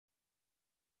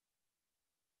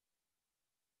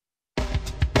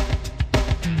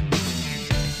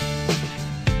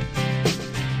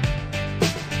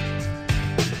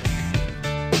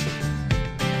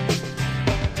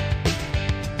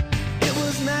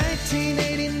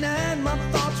1989, my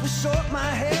thoughts were short,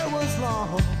 my hair was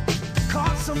long,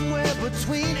 caught somewhere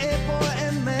between a boy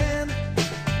and man.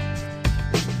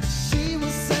 She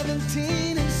was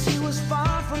 17 and she was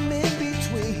far from in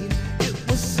between. It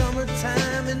was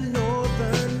summertime in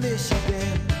northern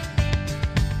Michigan.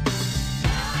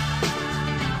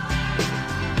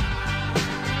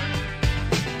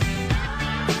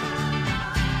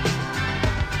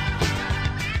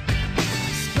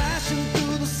 Splashing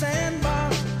through the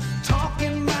sandbar,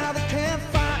 talking by the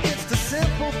campfire. It's the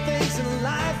simple things in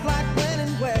life, like when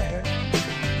and where.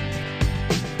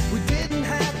 We didn't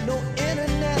have no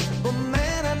internet, but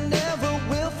man, I never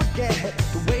will forget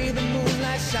the way the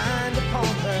moonlight shined upon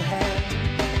her hair.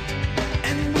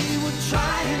 And we were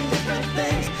trying different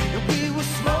things, and we were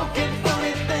smoking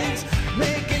funny things,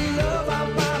 making love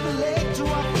out by the lake to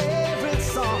our favorite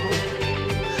song,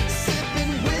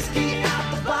 sipping whiskey out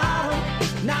the bottle,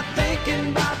 not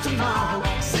thinking about tomorrow,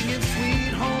 singing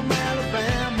Sweet Home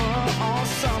Alabama all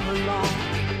summer long.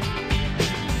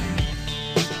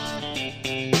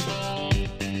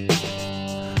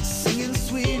 Singing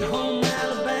Sweet Home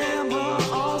Alabama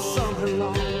all summer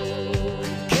long.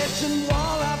 Catching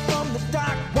walleye from the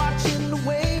dock, watching the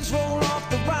waves roll off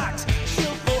the rocks.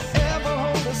 She'll forever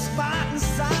hold a spot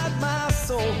inside my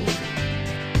soul.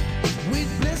 We'd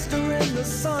blister in the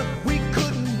sun, we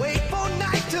couldn't wait for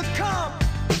night to come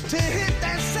to hit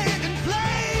that sand and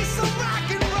play some rock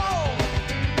and roll.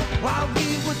 While we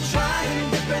were trying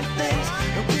different things,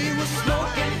 and we were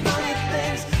smoking funny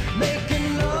things,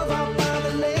 making love out by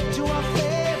the lake to our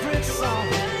favorite song,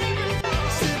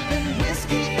 sipping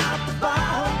whiskey out the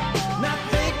bottle, not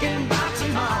thinking about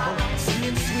tomorrow,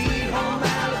 singing Sweet Home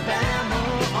Alabama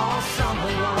all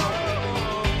summer long.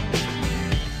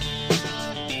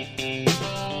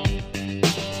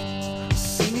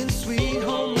 Singing Sweet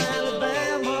Home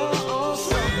Alabama all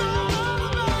summer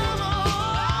long.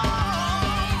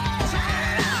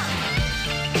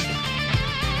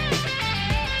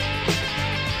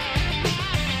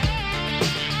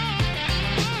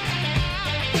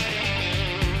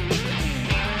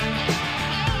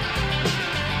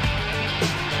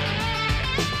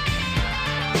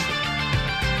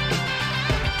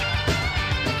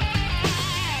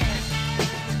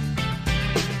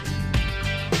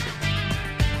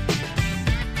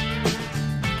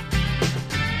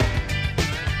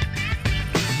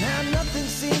 Now nothing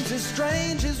seems as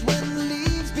strange as when the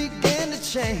leaves began to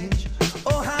change.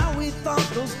 Oh, how we thought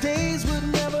those days would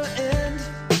never end.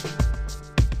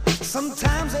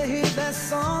 Sometimes I hear that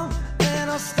song and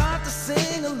I'll start to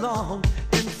sing along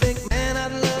and think, man,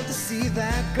 I'd love to see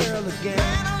that girl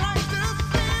again.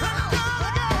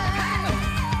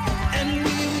 And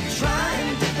we were trying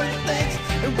different things,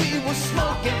 and we were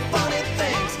smoking funny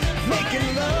things, making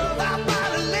love out